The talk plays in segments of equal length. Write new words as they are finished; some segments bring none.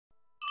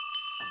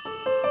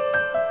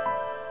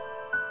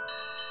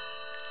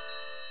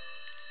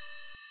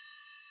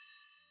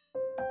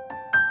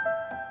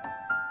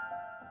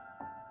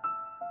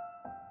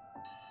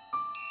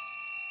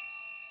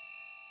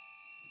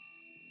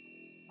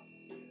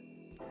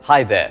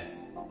Hi there.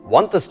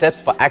 Want the steps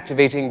for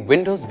activating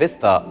Windows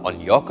Vista on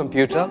your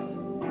computer?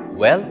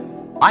 Well,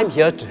 I'm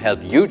here to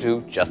help you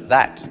do just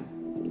that.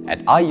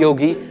 At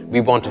iYogi, we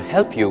want to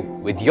help you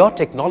with your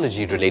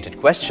technology-related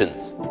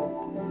questions.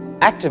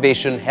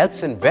 Activation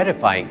helps in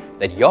verifying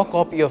that your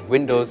copy of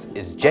Windows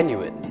is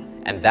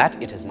genuine and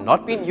that it has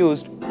not been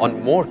used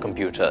on more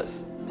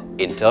computers,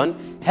 in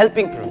turn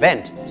helping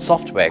prevent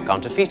software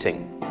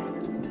counterfeiting.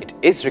 It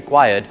is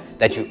required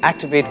that you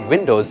activate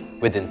Windows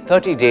within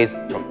 30 days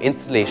from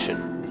installation.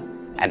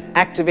 An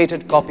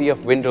activated copy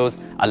of Windows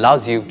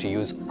allows you to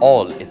use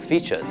all its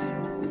features.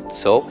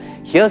 So,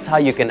 here's how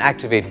you can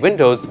activate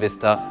Windows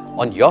Vista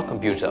on your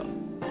computer.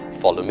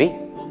 Follow me.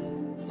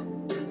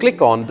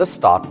 Click on the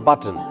Start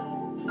button.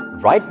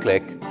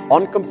 Right-click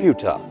on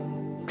Computer.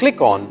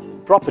 Click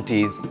on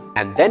Properties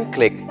and then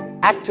click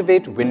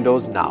Activate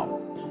Windows Now.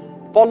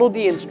 Follow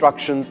the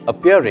instructions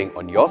appearing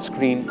on your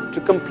screen to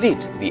complete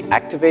the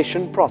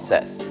activation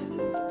process.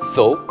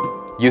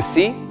 So, you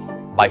see,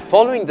 by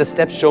following the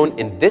steps shown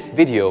in this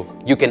video,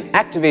 you can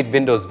activate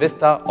Windows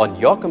Vista on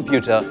your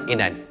computer in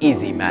an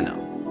easy manner.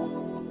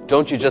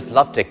 Don't you just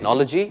love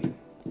technology?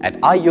 At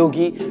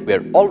iYogi,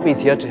 we're always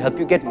here to help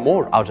you get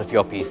more out of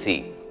your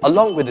PC,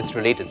 along with its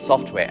related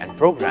software and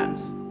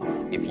programs.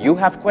 If you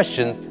have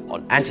questions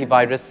on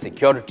antivirus,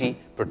 security,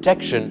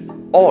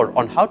 protection, or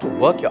on how to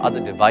work your other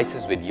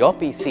devices with your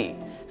PC,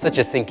 such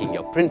as syncing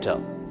your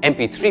printer,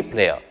 MP3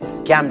 player,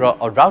 camera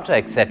or router,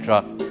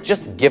 etc.,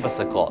 just give us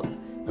a call.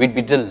 We'd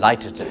be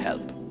delighted to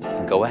help.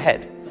 Go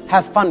ahead,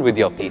 have fun with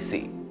your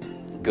PC.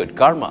 Good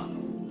karma.